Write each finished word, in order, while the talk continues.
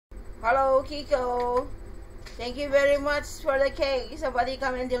Hello, Keiko. Thank you very much for the cake. Somebody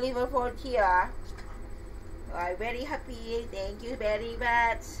come and deliver for Kia. I'm very happy. Thank you very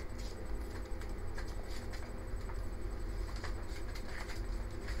much.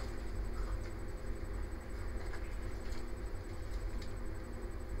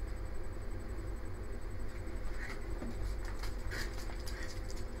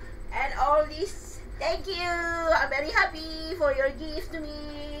 And all this, thank you. I'm very happy for your gift to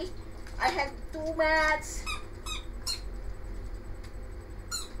me. I had too much.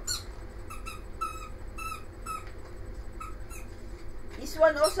 This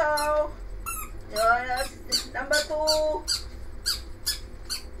one also. Number 2.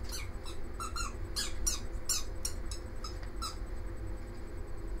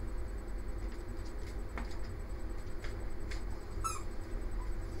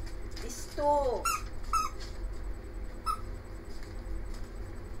 This 2.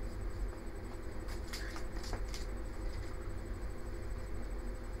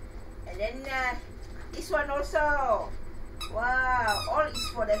 And then this one also. Wow, all is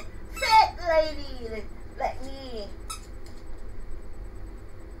for the fat lady like me.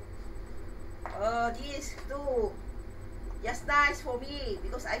 Oh, these 2 just nice for me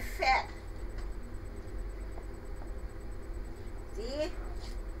because I fat. See?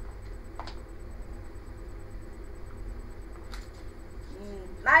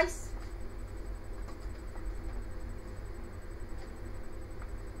 Nice.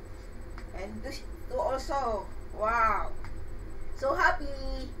 And this 2 also. Wow. So happy.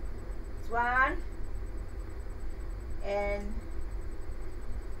 This one. And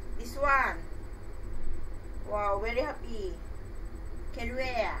this one. Wow, very happy. Can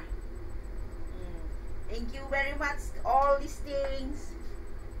wear. Thank you very much. All these things.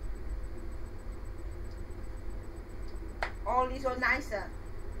 All these are nicer.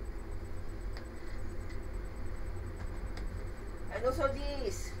 And also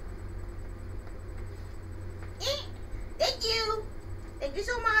this. Thank you. Thank you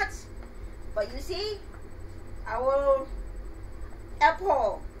so much. But you see, our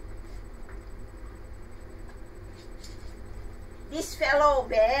apple. This fellow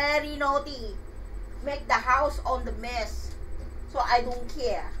very naughty. Make the house on the mess. So I don't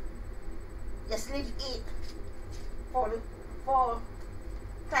care. Just leave it for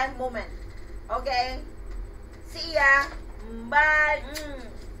time moment. Okay. See ya. Bye.